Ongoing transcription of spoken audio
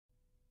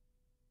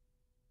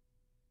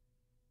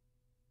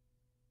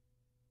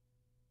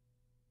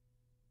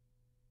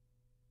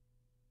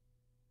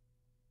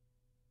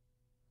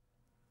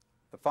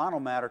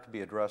final matter to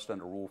be addressed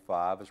under Rule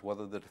 5 is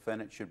whether the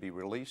defendant should be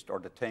released or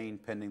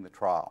detained pending the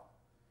trial.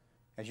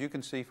 As you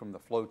can see from the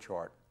flow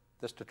chart,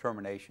 this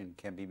determination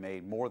can be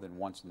made more than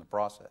once in the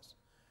process.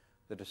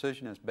 The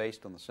decision is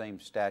based on the same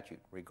statute,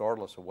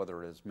 regardless of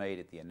whether it is made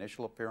at the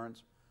initial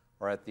appearance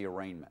or at the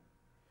arraignment.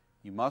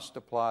 You must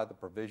apply the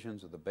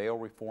provisions of the Bail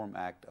Reform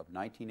Act of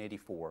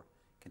 1984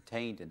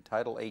 contained in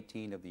Title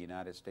 18 of the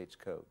United States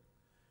Code.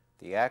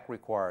 The Act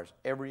requires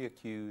every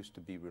accused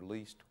to be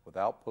released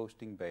without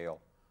posting bail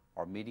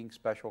or meeting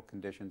special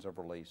conditions of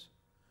release,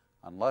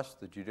 unless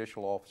the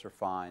judicial officer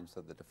finds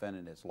that the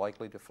defendant is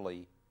likely to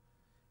flee,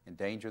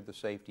 endanger the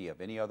safety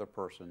of any other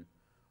person,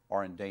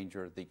 or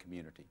endanger the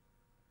community.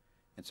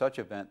 In such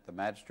event, the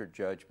magistrate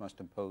judge must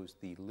impose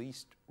the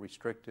least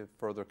restrictive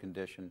further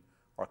condition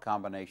or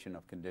combination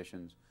of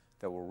conditions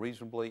that will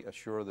reasonably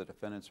assure the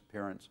defendant's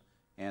appearance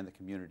and the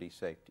community's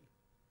safety.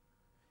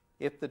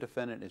 If the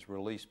defendant is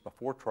released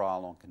before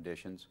trial on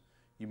conditions,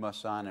 you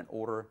must sign an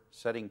order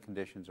setting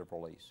conditions of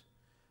release.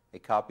 A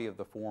copy of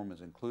the form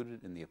is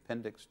included in the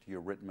appendix to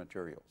your written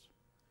materials.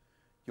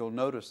 You'll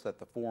notice that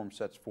the form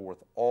sets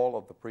forth all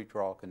of the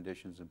pretrial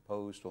conditions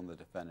imposed on the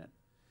defendant,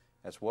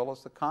 as well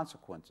as the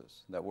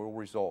consequences that will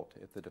result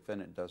if the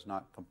defendant does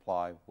not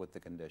comply with the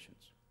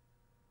conditions.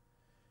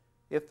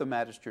 If the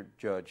magistrate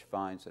judge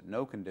finds that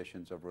no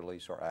conditions of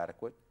release are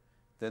adequate,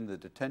 then the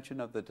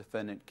detention of the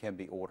defendant can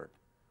be ordered,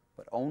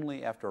 but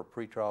only after a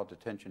pretrial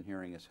detention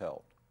hearing is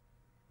held.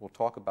 We'll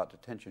talk about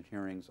detention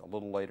hearings a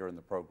little later in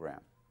the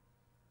program.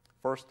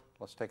 First,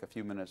 let's take a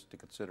few minutes to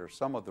consider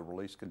some of the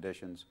release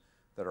conditions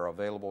that are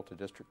available to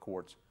district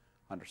courts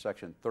under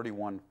Section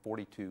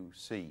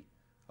 3142C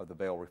of the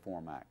Bail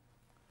Reform Act.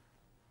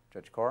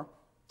 Judge Carr?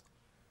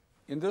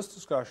 In this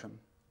discussion,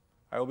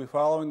 I will be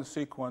following the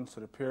sequence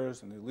that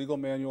appears in the Legal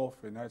Manual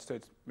for United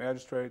States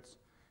Magistrates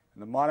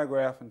and the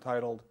monograph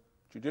entitled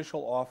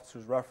Judicial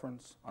Officer's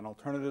Reference on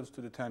Alternatives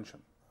to Detention,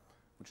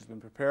 which has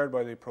been prepared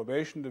by the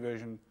Probation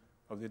Division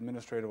of the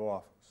Administrative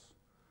Office.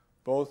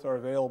 Both are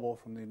available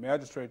from the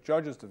Magistrate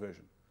Judges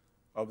Division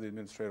of the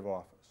Administrative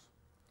Office.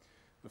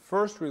 The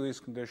first release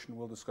condition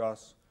we'll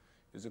discuss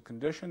is a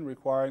condition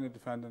requiring the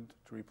defendant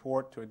to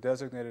report to a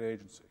designated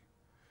agency.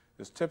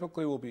 This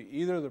typically will be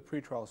either the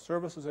Pretrial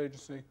Services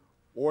Agency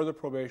or the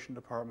Probation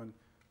Department,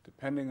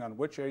 depending on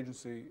which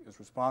agency is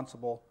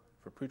responsible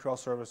for pretrial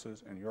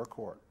services in your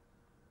court.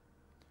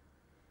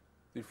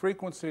 The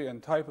frequency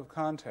and type of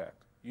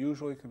contact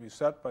usually can be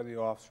set by the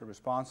officer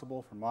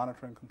responsible for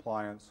monitoring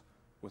compliance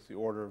with the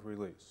order of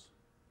release.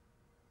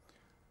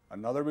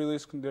 Another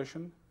release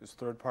condition is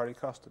third-party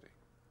custody.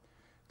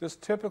 This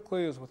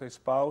typically is with a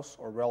spouse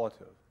or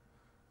relative,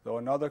 though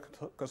another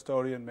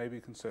custodian may be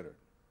considered.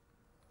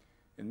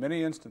 In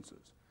many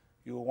instances,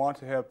 you will want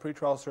to have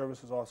pretrial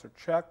services officer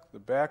check the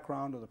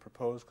background of the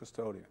proposed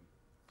custodian.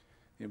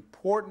 The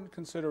important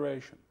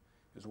consideration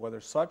is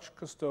whether such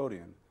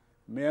custodian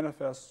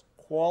manifests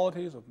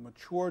qualities of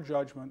mature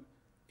judgment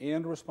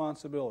and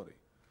responsibility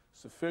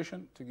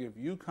sufficient to give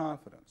you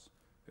confidence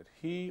that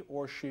he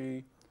or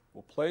she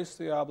will place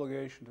the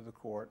obligation to the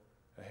court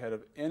ahead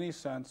of any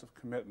sense of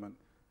commitment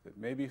that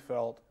may be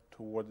felt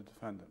toward the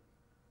defendant.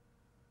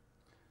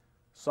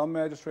 Some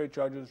magistrate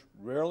judges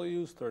rarely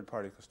use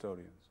third-party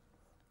custodians.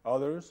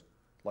 Others,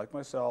 like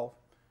myself,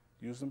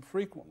 use them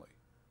frequently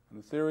on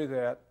the theory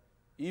that,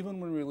 even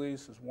when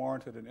release is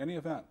warranted in any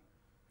event,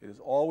 it is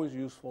always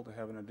useful to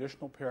have an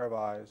additional pair of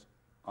eyes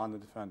on the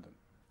defendant.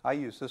 I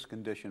use this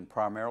condition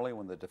primarily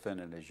when the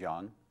defendant is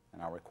young,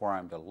 and I require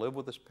him to live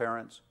with his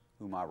parents,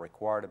 whom I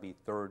require to be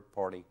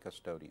third-party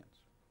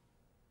custodians.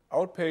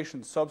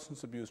 Outpatient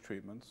substance abuse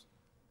treatments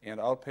and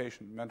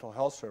outpatient mental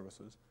health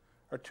services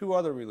are two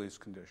other release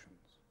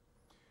conditions.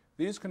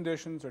 These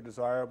conditions are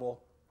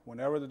desirable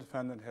whenever the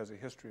defendant has a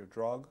history of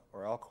drug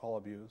or alcohol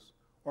abuse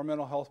or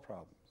mental health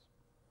problems.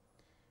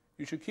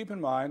 You should keep in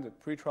mind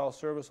that pretrial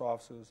service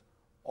offices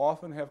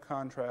often have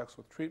contracts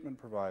with treatment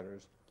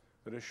providers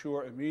that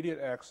assure immediate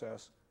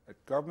access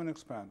at government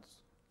expense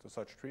to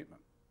such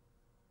treatment.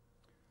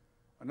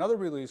 Another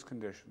release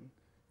condition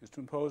is to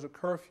impose a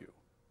curfew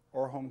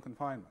or home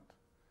confinement.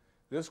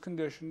 This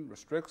condition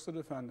restricts the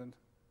defendant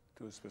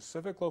to a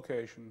specific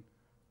location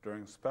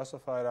during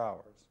specified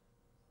hours.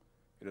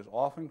 It is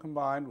often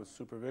combined with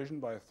supervision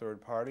by a third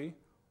party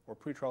or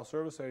pretrial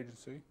service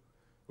agency,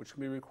 which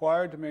can be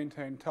required to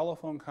maintain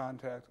telephone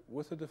contact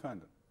with the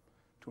defendant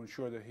to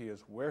ensure that he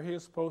is where he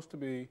is supposed to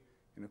be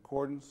in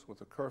accordance with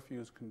the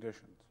curfew's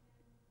conditions.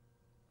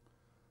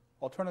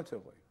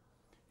 Alternatively,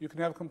 you can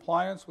have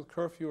compliance with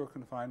curfew or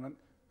confinement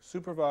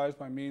supervised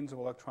by means of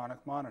electronic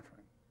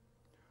monitoring.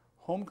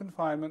 Home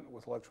confinement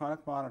with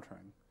electronic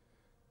monitoring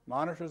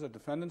monitors a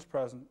defendant's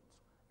presence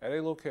at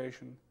a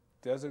location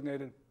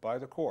designated by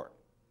the court.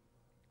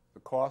 The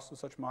costs of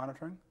such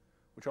monitoring,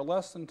 which are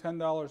less than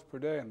 $10 per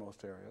day in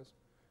most areas,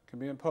 can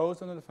be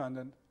imposed on the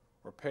defendant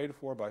or paid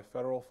for by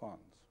federal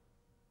funds.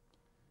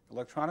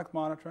 Electronic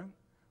monitoring,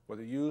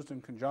 whether used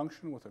in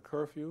conjunction with a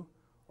curfew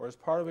or as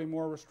part of a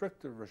more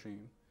restrictive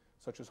regime,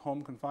 such as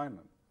home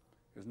confinement,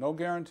 is no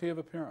guarantee of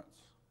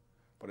appearance.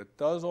 but it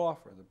does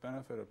offer the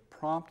benefit of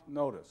prompt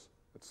notice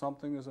that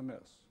something is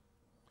amiss.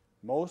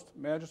 Most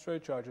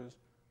magistrate judges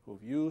who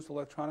have used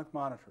electronic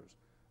monitors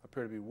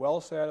appear to be well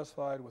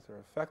satisfied with their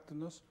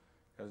effectiveness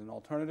as an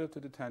alternative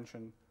to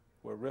detention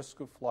where risk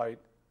of flight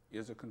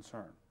is a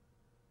concern.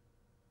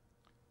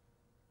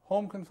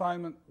 Home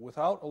confinement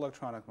without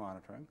electronic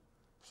monitoring,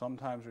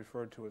 sometimes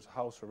referred to as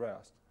house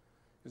arrest,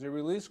 is a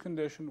release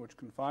condition which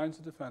confines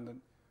the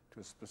defendant to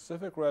a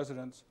specific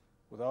residence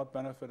without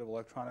benefit of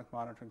electronic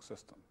monitoring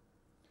system.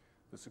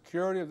 The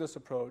security of this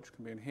approach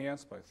can be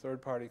enhanced by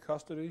third-party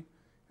custody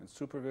and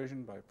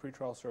supervision by a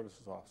pretrial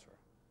services officer.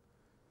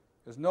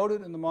 As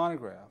noted in the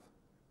monograph,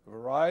 a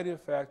variety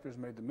of factors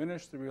may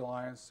diminish the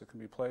reliance that can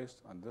be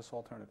placed on this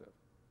alternative.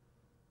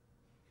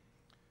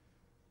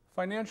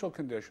 Financial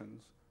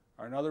conditions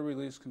are another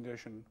release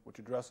condition which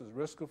addresses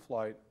risk of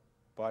flight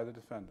by the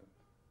defendant.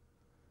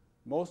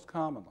 Most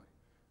commonly,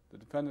 the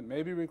defendant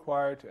may be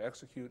required to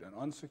execute an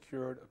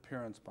unsecured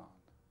appearance bond.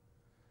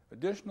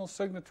 Additional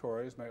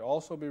signatories may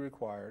also be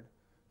required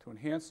to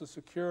enhance the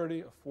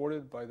security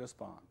afforded by this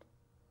bond.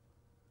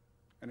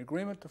 An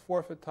agreement to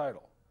forfeit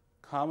title,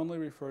 commonly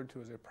referred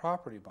to as a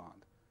property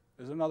bond,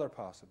 is another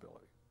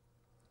possibility.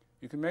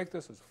 You can make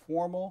this as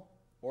formal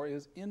or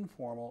as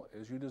informal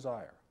as you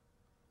desire.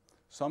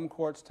 Some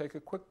courts take a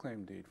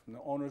quitclaim deed from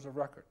the owners of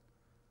record.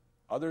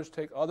 Others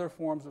take other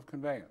forms of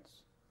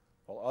conveyance,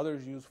 while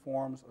others use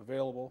forms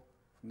available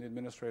from the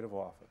administrative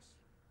office.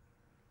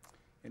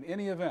 In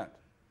any event,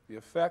 the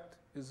effect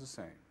is the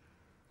same.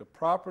 The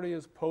property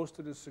is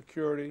posted as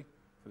security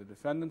for the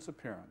defendant's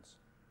appearance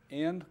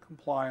and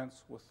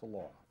compliance with the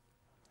law.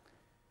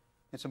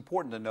 It's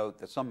important to note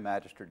that some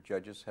magistrate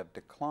judges have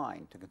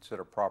declined to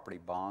consider property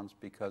bonds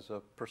because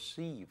of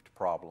perceived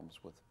problems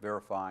with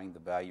verifying the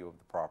value of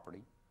the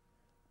property,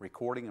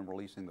 recording and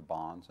releasing the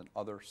bonds, and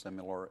other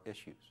similar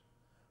issues.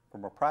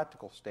 From a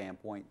practical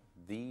standpoint,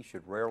 these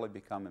should rarely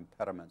become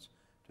impediments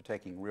to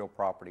taking real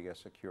property as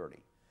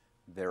security.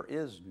 There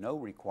is no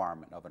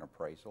requirement of an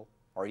appraisal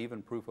or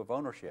even proof of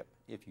ownership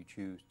if you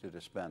choose to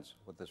dispense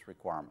with this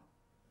requirement.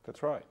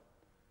 That's right.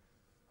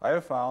 I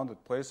have found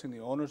that placing the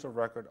owners of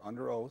record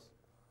under oath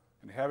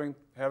and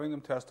having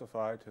them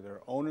testify to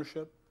their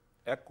ownership,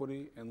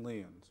 equity, and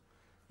liens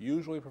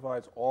usually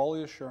provides all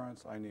the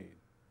assurance I need.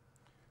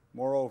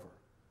 Moreover,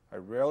 I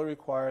rarely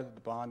require that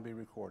the bond be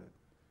recorded,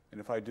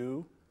 and if I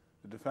do,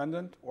 the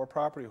defendant or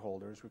property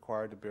holder is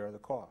required to bear the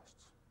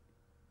costs.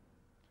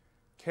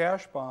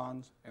 Cash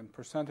bonds and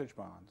percentage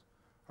bonds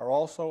are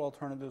also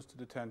alternatives to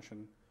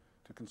detention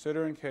to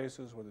consider in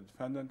cases where the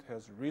defendant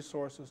has the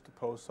resources to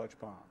post such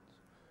bonds.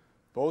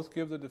 Both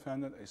give the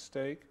defendant a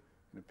stake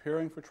in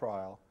appearing for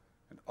trial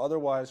and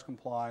otherwise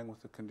complying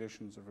with the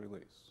conditions of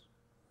release.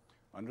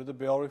 Under the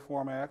Bail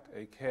Reform Act,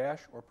 a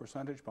cash or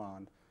percentage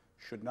bond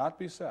should not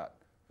be set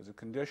as a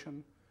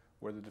condition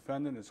where the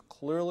defendant is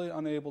clearly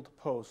unable to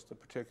post the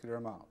particular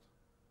amount.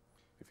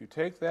 If you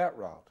take that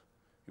route,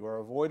 you are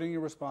avoiding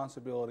your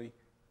responsibility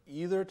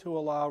either to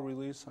allow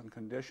release on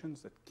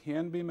conditions that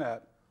can be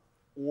met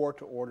or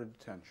to order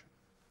detention.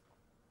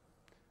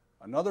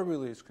 Another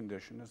release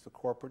condition is the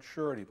corporate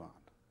surety bond.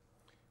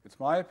 It's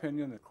my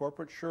opinion that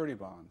corporate surety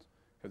bonds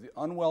have the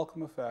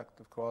unwelcome effect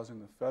of causing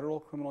the federal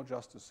criminal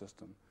justice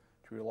system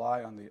to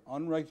rely on the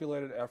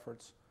unregulated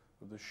efforts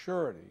of the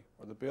surety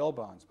or the bail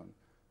bondsman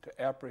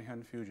to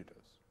apprehend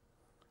fugitives.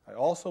 I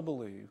also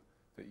believe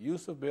that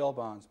use of bail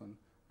bondsmen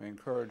may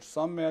encourage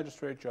some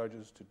magistrate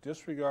judges to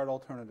disregard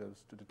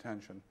alternatives to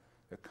detention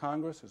that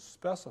Congress has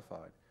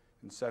specified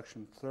in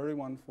Section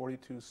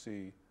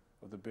 3142C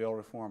of the Bail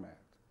Reform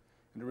Act,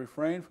 and to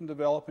refrain from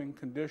developing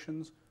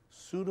conditions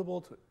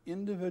suitable to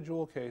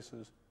individual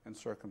cases and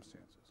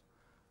circumstances.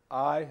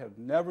 I have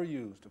never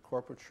used a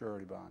corporate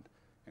surety bond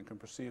and can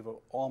perceive of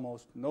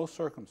almost no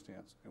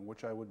circumstance in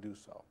which I would do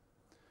so.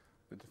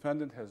 The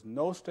defendant has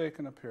no stake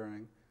in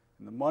appearing,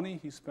 and the money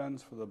he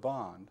spends for the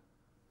bond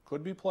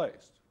could be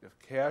placed, if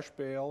cash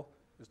bail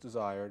is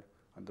desired,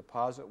 on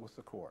deposit with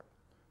the court,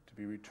 to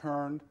be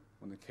returned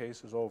when the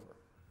case is over.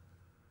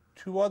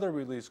 Two other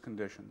release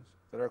conditions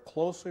that are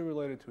closely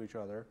related to each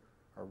other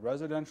are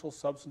residential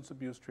substance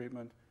abuse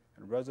treatment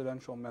and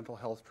residential mental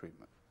health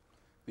treatment.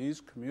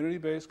 These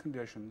community-based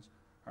conditions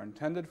are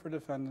intended for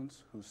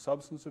defendants whose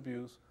substance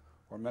abuse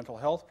or mental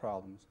health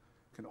problems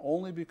can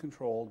only be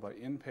controlled by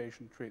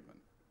inpatient treatment.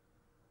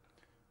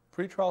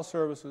 Pretrial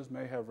services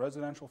may have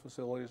residential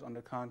facilities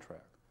under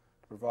contract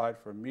to provide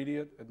for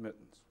immediate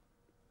admittance.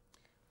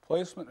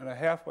 Placement in a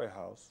halfway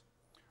house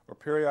or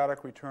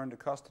periodic return to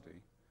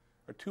custody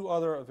are two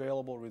other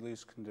available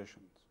release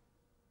conditions.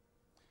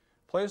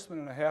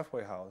 Placement in a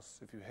halfway house,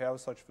 if you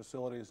have such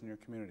facilities in your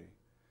community,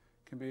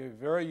 can be a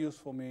very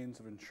useful means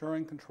of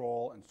ensuring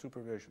control and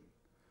supervision,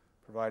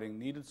 providing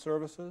needed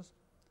services,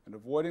 and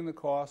avoiding the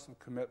cost of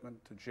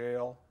commitment to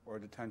jail or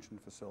a detention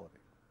facility.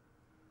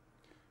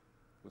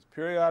 With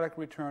periodic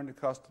return to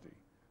custody,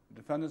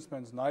 the defendant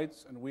spends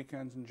nights and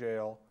weekends in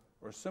jail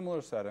or a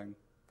similar setting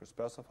for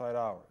specified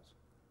hours,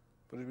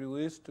 but is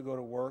released to go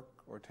to work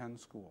or attend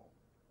school.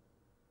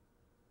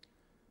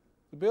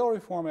 The Bail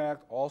Reform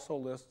Act also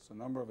lists a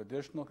number of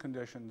additional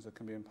conditions that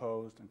can be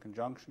imposed in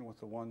conjunction with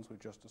the ones we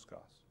just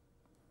discussed.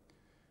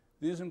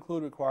 These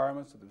include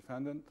requirements that the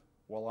defendant,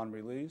 while on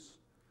release,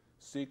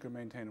 seek or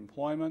maintain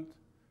employment,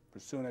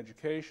 pursue an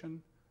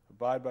education,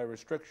 abide by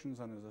restrictions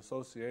on his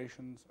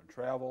associations or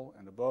travel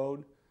and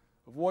abode,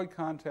 avoid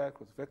contact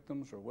with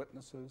victims or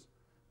witnesses,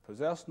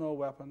 possess no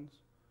weapons,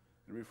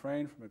 and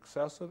refrain from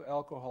excessive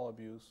alcohol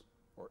abuse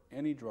or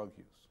any drug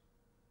use.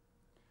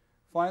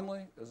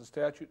 Finally, as the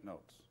statute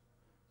notes,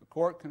 the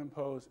court can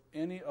impose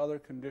any other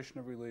condition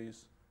of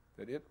release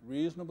that it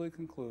reasonably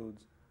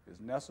concludes is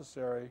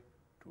necessary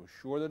to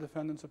assure the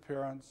defendant's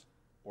appearance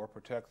or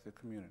protect the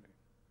community.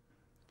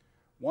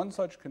 One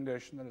such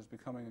condition that is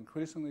becoming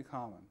increasingly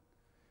common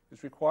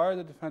is require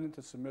the defendant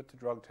to submit to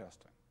drug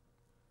testing.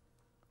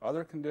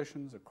 Other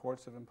conditions that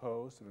courts have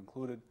imposed have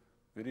included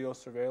video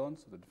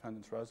surveillance of the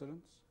defendant's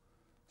residence,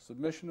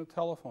 submission of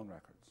telephone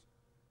records,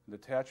 and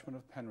detachment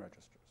of pen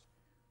registers.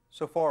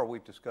 So far,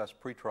 we've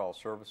discussed pretrial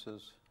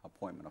services,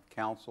 appointment of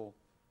counsel,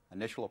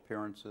 initial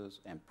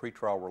appearances, and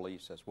pretrial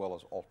release, as well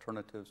as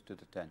alternatives to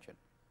detention.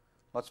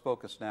 Let's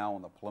focus now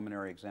on the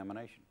preliminary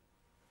examination.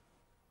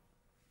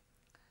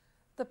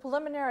 The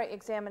preliminary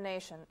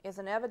examination is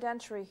an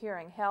evidentiary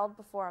hearing held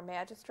before a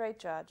magistrate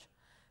judge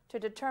to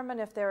determine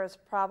if there is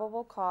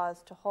probable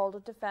cause to hold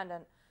a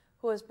defendant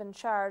who has been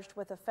charged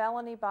with a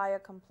felony by a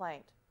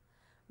complaint.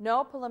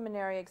 No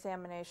preliminary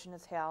examination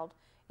is held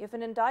if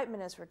an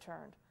indictment is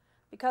returned,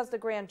 because the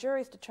grand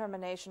jury's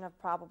determination of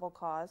probable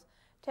cause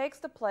takes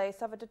the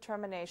place of a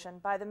determination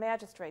by the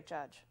magistrate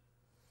judge.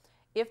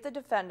 If the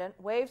defendant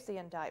waives the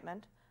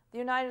indictment, the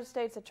United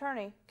States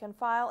Attorney can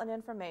file an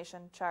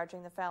information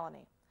charging the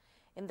felony.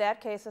 In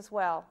that case as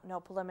well, no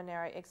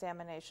preliminary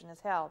examination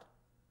is held.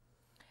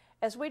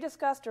 As we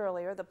discussed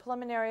earlier, the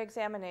preliminary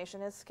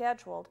examination is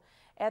scheduled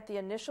at the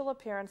initial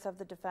appearance of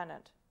the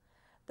defendant.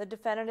 The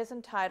defendant is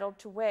entitled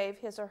to waive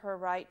his or her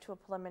right to a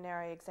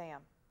preliminary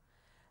exam.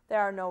 There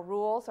are no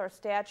rules or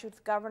statutes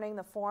governing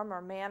the form or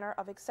manner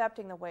of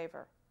accepting the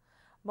waiver.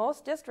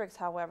 Most districts,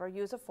 however,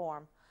 use a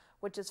form,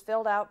 which is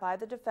filled out by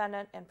the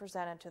defendant and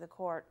presented to the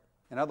court.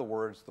 In other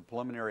words, the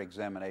preliminary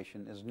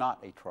examination is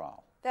not a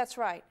trial. That's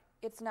right,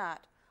 it's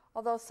not,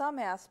 although some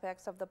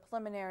aspects of the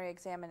preliminary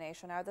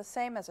examination are the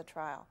same as a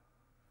trial.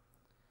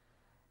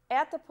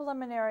 At the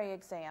preliminary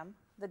exam,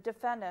 the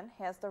defendant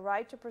has the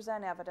right to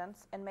present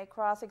evidence and may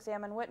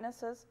cross-examine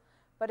witnesses,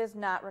 but is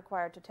not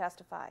required to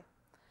testify.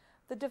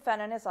 The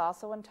defendant is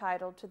also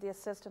entitled to the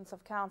assistance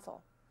of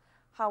counsel.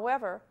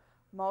 However,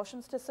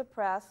 motions to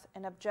suppress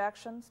and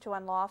objections to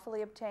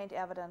unlawfully obtained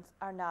evidence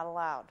are not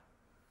allowed.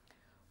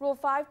 Rule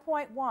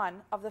 5.1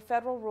 of the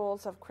Federal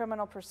Rules of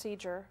Criminal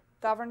Procedure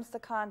governs the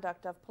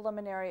conduct of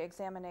preliminary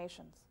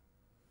examinations.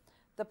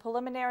 The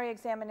preliminary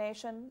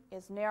examination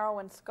is narrow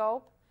in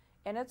scope,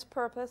 and its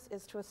purpose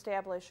is to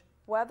establish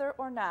whether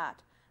or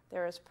not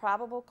there is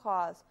probable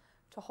cause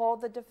to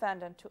hold the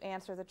defendant to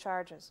answer the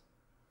charges.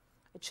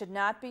 It should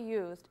not be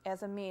used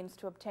as a means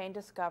to obtain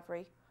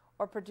discovery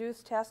or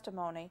produce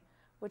testimony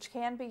which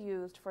can be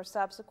used for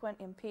subsequent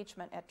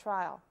impeachment at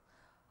trial,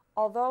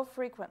 although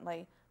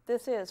frequently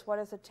this is what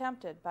is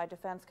attempted by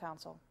defense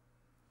counsel.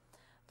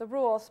 The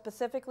rule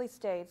specifically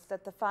states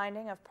that the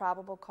finding of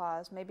probable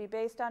cause may be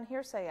based on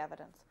hearsay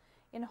evidence,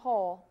 in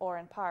whole or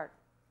in part.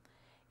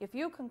 If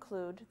you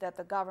conclude that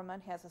the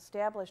government has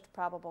established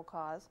probable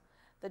cause,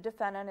 the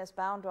defendant is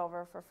bound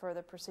over for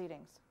further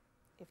proceedings.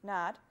 If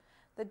not,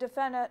 the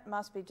defendant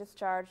must be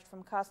discharged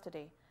from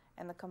custody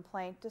and the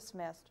complaint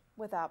dismissed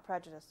without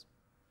prejudice.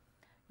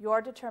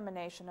 Your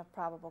determination of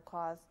probable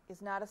cause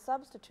is not a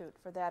substitute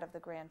for that of the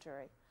grand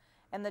jury,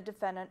 and the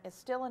defendant is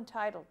still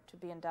entitled to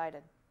be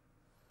indicted.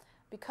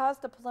 Because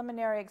the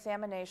preliminary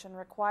examination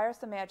requires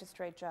the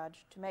magistrate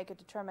judge to make a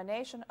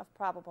determination of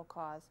probable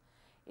cause,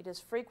 it is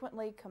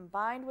frequently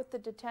combined with the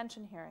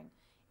detention hearing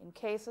in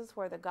cases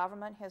where the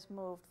government has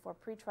moved for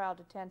pretrial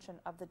detention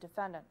of the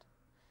defendant.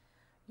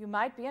 You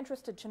might be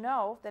interested to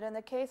know that in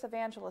the case of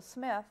Angela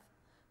Smith,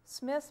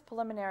 Smith's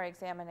preliminary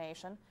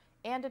examination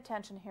and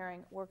detention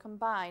hearing were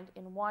combined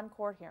in one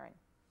court hearing.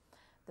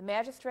 The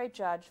magistrate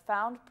judge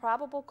found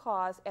probable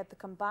cause at the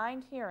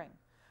combined hearing,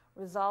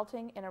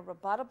 resulting in a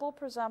rebuttable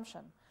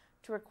presumption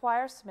to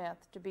require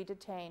Smith to be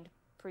detained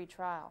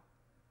pre-trial.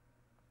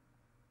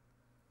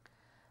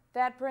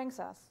 That brings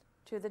us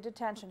to the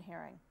detention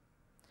hearing.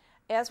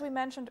 As we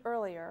mentioned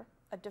earlier,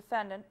 a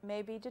defendant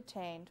may be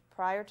detained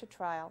prior to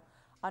trial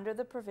under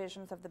the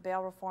provisions of the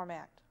Bail Reform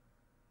Act.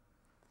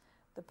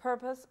 The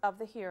purpose of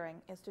the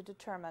hearing is to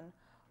determine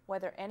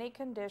whether any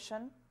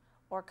condition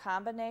or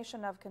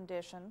combination of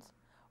conditions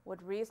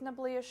would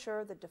reasonably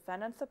assure the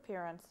defendant's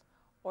appearance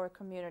or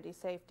community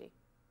safety.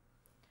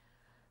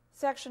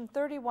 Section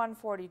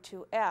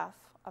 3142F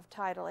of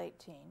Title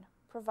 18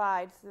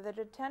 provides that the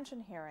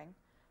detention hearing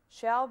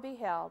shall be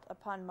held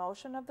upon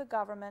motion of the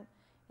government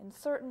in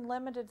certain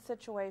limited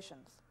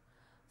situations,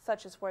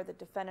 such as where the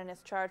defendant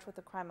is charged with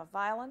a crime of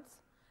violence,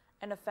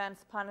 an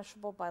offense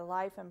punishable by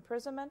life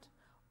imprisonment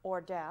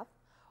or death,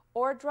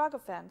 or a drug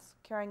offense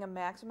carrying a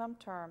maximum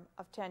term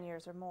of 10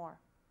 years or more.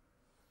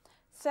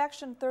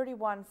 Section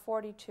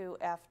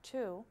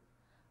 3142F2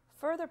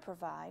 further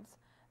provides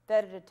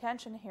that a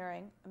detention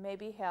hearing may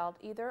be held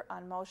either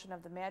on motion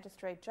of the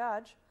magistrate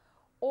judge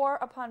or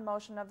upon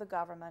motion of the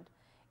government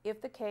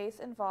if the case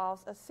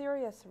involves a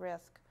serious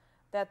risk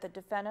that the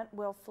defendant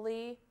will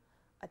flee,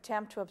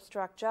 attempt to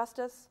obstruct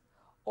justice,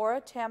 or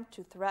attempt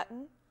to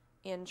threaten,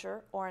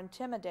 injure, or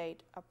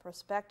intimidate a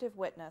prospective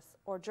witness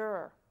or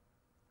juror.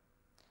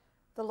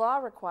 The law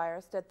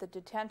requires that the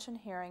detention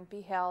hearing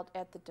be held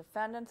at the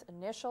defendant's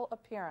initial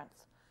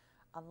appearance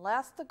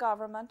unless the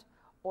government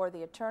or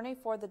the attorney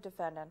for the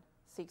defendant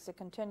seeks a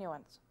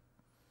continuance.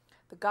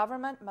 The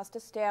government must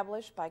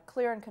establish by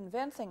clear and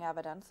convincing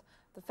evidence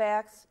the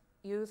facts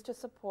used to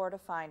support a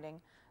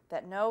finding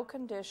that no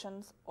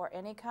conditions or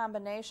any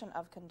combination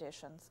of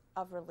conditions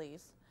of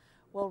release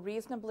will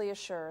reasonably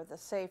assure the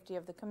safety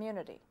of the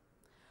community.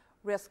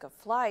 Risk of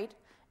flight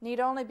need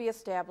only be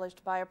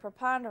established by a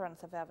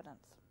preponderance of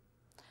evidence.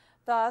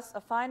 Thus,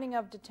 a finding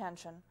of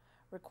detention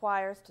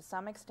requires, to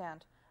some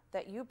extent,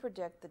 that you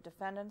predict the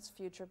defendant's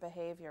future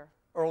behavior.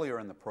 Earlier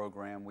in the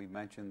program, we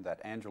mentioned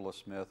that Angela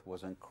Smith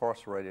was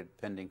incarcerated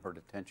pending her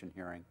detention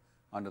hearing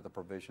under the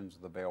provisions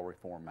of the Bail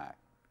Reform Act.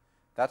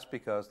 That's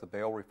because the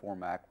Bail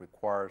Reform Act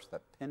requires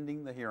that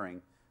pending the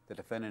hearing, the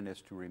defendant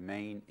is to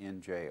remain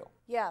in jail.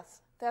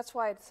 Yes, that's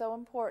why it's so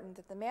important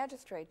that the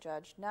magistrate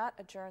judge not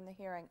adjourn the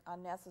hearing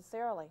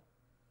unnecessarily.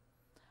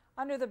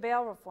 Under the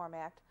Bail Reform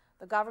Act,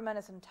 the government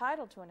is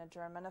entitled to an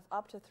adjournment of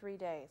up to 3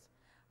 days.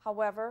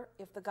 However,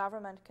 if the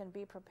government can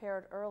be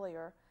prepared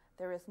earlier,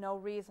 there is no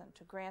reason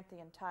to grant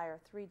the entire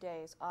 3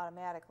 days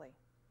automatically.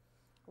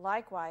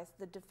 Likewise,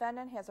 the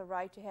defendant has a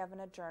right to have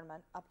an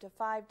adjournment up to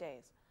 5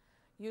 days.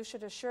 You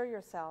should assure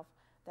yourself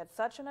that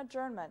such an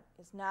adjournment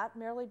is not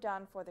merely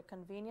done for the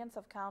convenience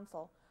of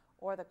counsel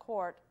or the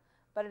court,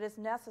 but it is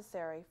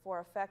necessary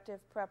for effective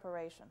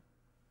preparation.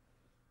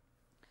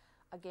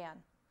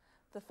 Again,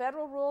 the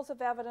federal rules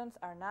of evidence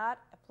are not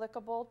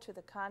applicable to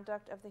the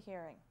conduct of the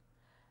hearing.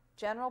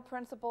 General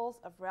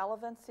principles of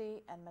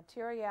relevancy and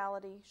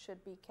materiality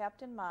should be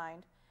kept in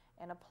mind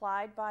and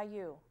applied by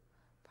you,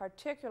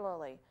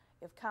 particularly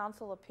if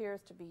counsel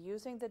appears to be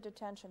using the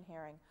detention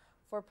hearing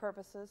for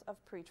purposes of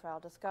pretrial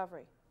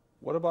discovery.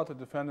 What about the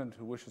defendant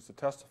who wishes to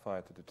testify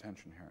at the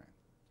detention hearing?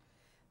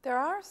 There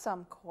are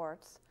some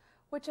courts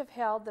which have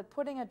held that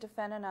putting a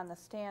defendant on the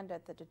stand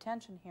at the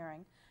detention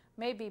hearing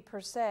may be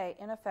per se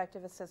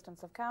ineffective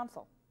assistance of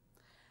counsel.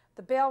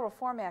 The Bail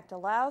Reform Act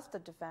allows the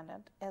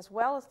defendant, as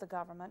well as the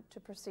government, to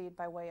proceed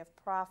by way of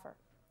proffer.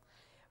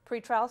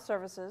 Pretrial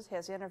Services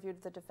has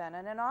interviewed the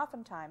defendant and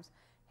oftentimes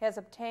has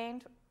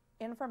obtained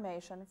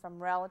information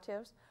from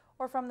relatives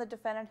or from the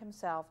defendant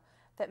himself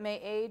that may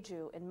aid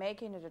you in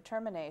making a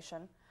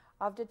determination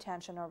of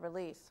detention or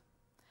release.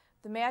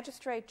 The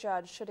magistrate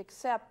judge should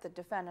accept the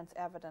defendant's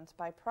evidence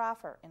by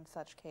proffer in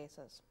such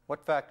cases.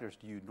 What factors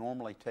do you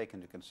normally take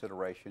into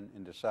consideration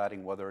in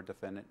deciding whether a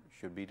defendant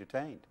should be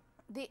detained?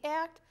 The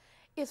Act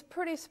is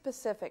pretty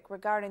specific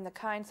regarding the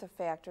kinds of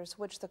factors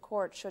which the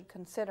court should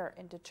consider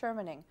in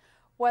determining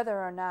whether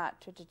or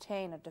not to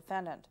detain a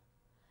defendant.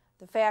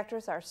 The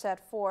factors are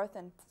set forth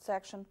in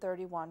Section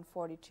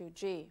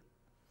 3142G.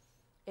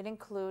 It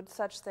includes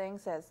such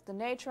things as the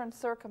nature and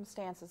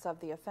circumstances of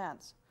the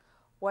offense,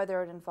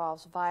 whether it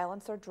involves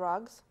violence or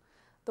drugs,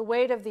 the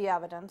weight of the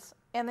evidence,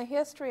 and the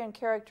history and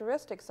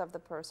characteristics of the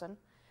person,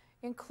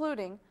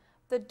 including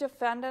the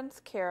defendant's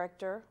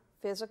character,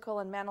 physical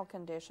and mental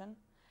condition,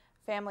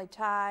 family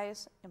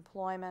ties,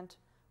 employment,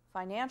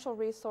 financial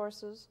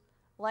resources,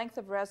 length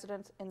of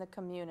residence in the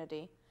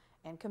community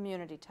and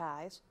community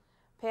ties,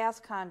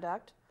 past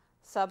conduct,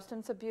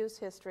 substance abuse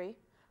history,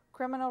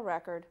 criminal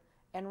record,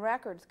 and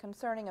records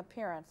concerning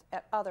appearance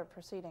at other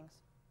proceedings.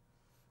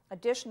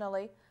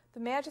 Additionally, the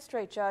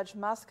magistrate judge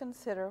must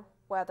consider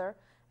whether,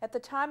 at the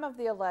time of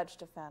the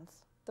alleged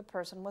offense, the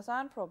person was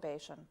on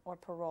probation or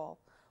parole,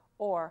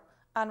 or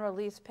on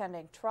release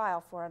pending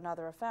trial for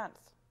another offense.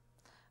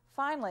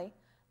 Finally,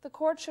 the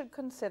court should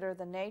consider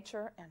the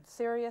nature and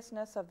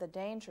seriousness of the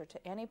danger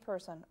to any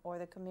person or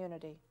the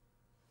community.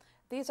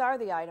 These are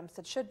the items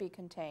that should be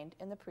contained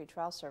in the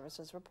Pretrial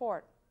Services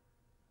Report.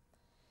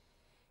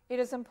 It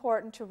is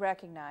important to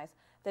recognize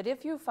that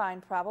if you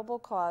find probable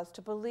cause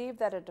to believe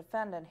that a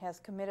defendant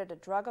has committed a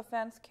drug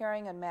offense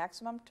carrying a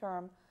maximum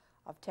term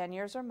of 10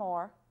 years or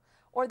more,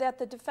 or that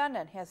the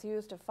defendant has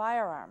used a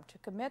firearm to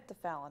commit the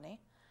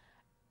felony,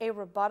 a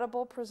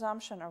rebuttable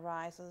presumption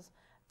arises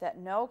that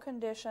no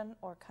condition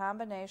or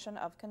combination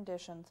of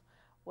conditions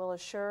will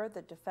assure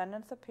the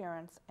defendant's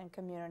appearance and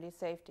community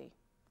safety.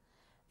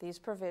 These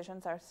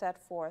provisions are set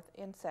forth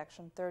in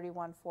Section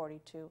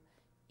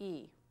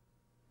 3142E.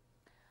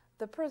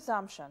 The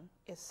presumption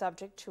is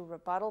subject to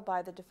rebuttal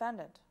by the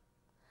defendant.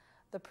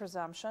 The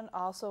presumption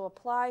also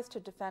applies to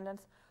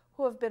defendants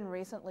who have been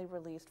recently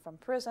released from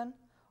prison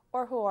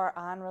or who are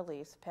on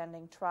release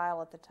pending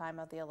trial at the time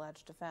of the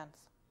alleged offense.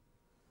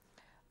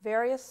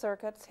 Various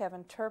circuits have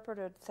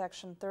interpreted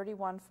Section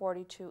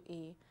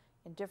 3142E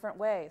in different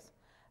ways.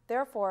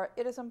 Therefore,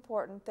 it is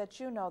important that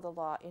you know the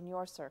law in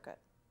your circuit.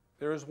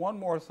 There is one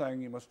more thing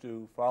you must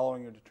do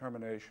following your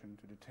determination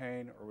to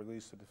detain or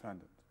release the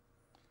defendant,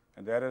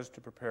 and that is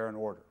to prepare an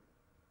order.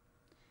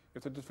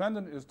 If the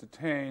defendant is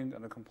detained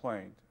on a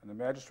complaint and the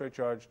magistrate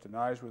judge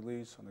denies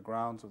release on the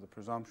grounds of the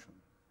presumption,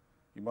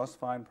 you must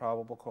find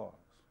probable cause.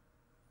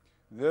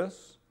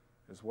 This,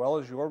 as well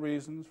as your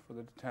reasons for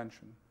the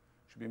detention,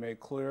 should be made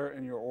clear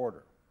in your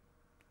order.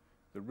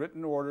 The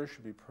written order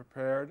should be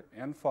prepared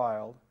and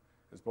filed,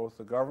 as both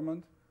the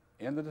government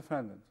and the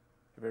defendant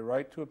have a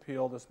right to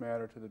appeal this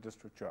matter to the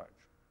district judge.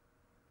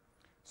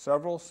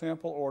 Several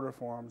sample order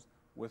forms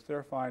with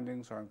their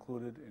findings are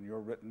included in your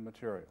written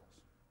materials.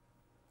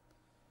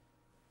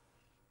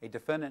 A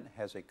defendant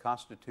has a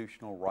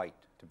constitutional right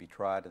to be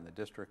tried in the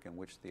district in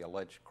which the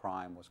alleged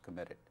crime was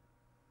committed.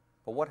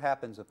 But what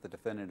happens if the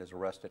defendant is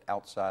arrested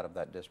outside of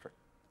that district?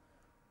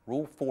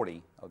 Rule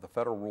 40 of the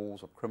Federal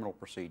Rules of Criminal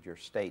Procedure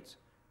states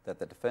that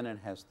the defendant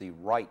has the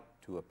right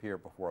to appear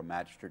before a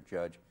magistrate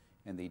judge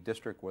in the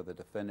district where the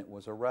defendant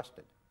was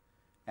arrested,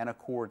 and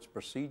accords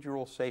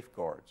procedural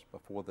safeguards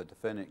before the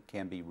defendant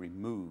can be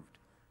removed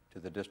to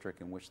the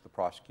district in which the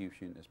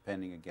prosecution is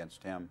pending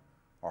against him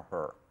or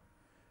her.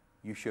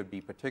 You should be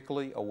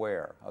particularly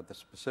aware of the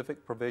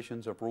specific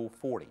provisions of Rule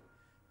 40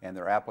 and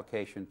their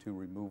application to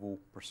removal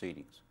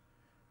proceedings.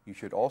 You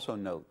should also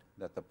note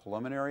that the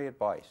preliminary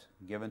advice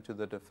given to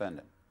the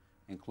defendant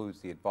includes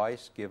the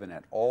advice given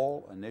at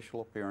all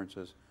initial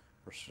appearances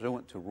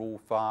pursuant to Rule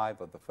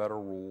 5 of the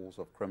Federal Rules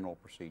of Criminal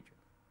Procedure.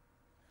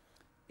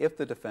 If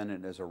the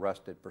defendant is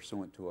arrested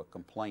pursuant to a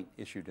complaint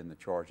issued in the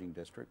charging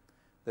district,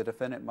 the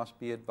defendant must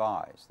be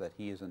advised that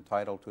he is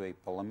entitled to a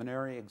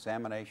preliminary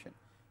examination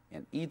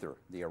in either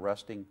the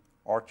arresting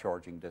or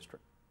charging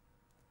district.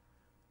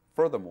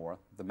 Furthermore,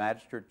 the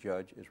magistrate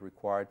judge is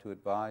required to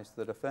advise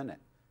the defendant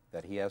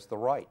that he has the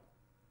right,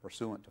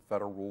 pursuant to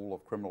Federal Rule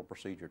of Criminal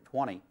Procedure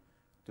 20,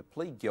 to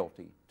plead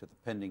guilty to the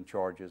pending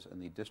charges in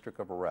the district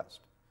of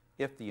arrest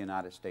if the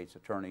United States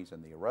attorneys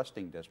in the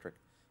arresting district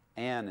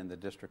and in the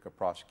district of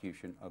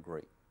prosecution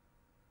agree.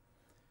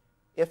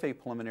 If a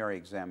preliminary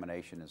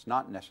examination is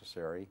not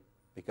necessary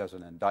because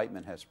an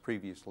indictment has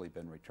previously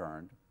been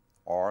returned,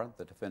 or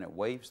the defendant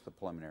waives the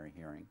preliminary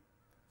hearing,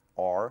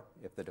 or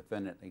if the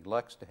defendant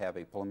elects to have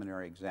a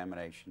preliminary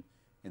examination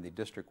in the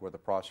district where the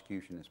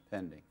prosecution is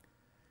pending,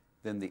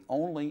 then the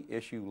only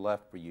issue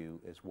left for you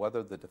is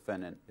whether the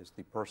defendant is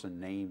the person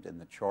named in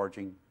the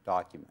charging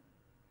document.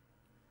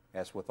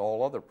 As with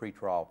all other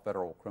pretrial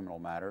federal criminal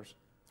matters,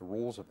 the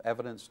rules of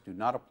evidence do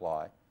not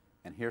apply,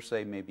 and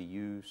hearsay may be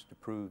used to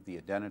prove the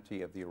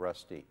identity of the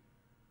arrestee.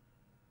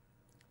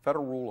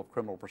 Federal Rule of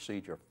Criminal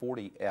Procedure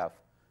 40F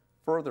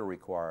further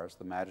requires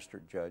the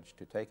magistrate judge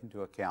to take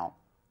into account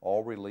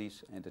all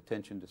release and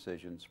detention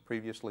decisions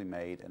previously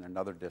made in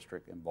another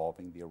district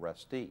involving the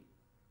arrestee.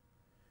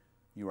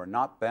 You are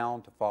not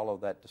bound to follow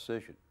that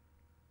decision,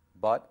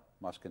 but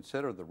must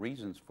consider the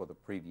reasons for the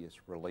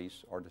previous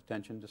release or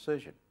detention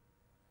decision.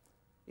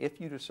 If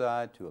you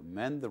decide to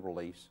amend the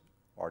release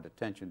or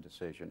detention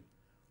decision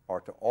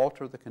or to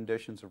alter the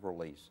conditions of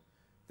release,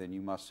 then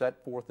you must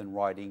set forth in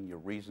writing your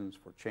reasons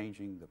for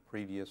changing the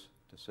previous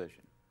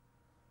decision.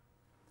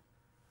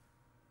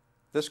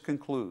 This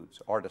concludes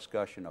our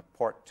discussion of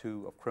Part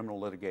 2 of Criminal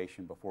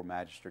Litigation Before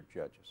Magistrate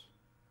Judges.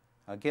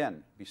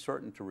 Again, be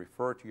certain to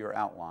refer to your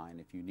outline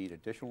if you need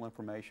additional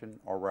information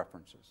or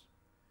references.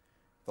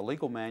 The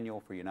Legal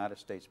Manual for United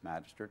States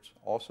Magistrates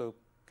also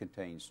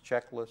contains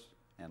checklists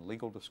and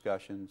legal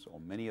discussions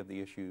on many of the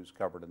issues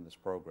covered in this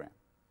program,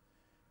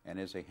 and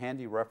is a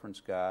handy reference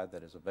guide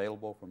that is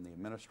available from the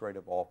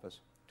Administrative Office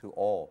to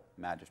all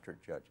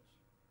magistrate judges.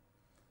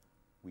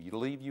 We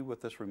leave you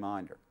with this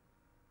reminder.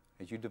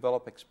 As you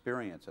develop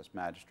experience as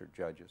magistrate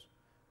judges,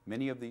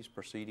 many of these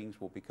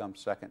proceedings will become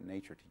second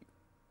nature to you.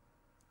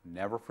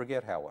 Never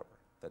forget, however,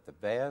 that the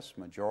vast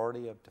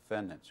majority of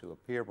defendants who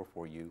appear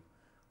before you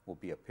will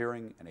be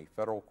appearing in a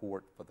federal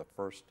court for the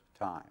first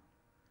time.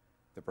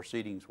 The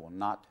proceedings will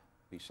not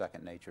be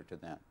second nature to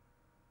them.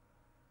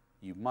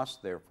 You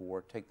must,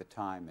 therefore, take the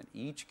time in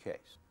each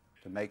case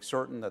to make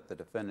certain that the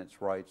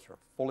defendant's rights are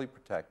fully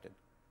protected,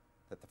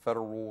 that the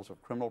federal rules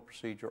of criminal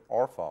procedure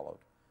are followed,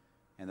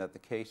 and that the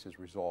case is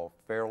resolved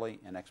fairly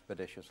and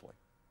expeditiously.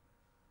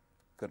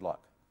 Good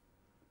luck.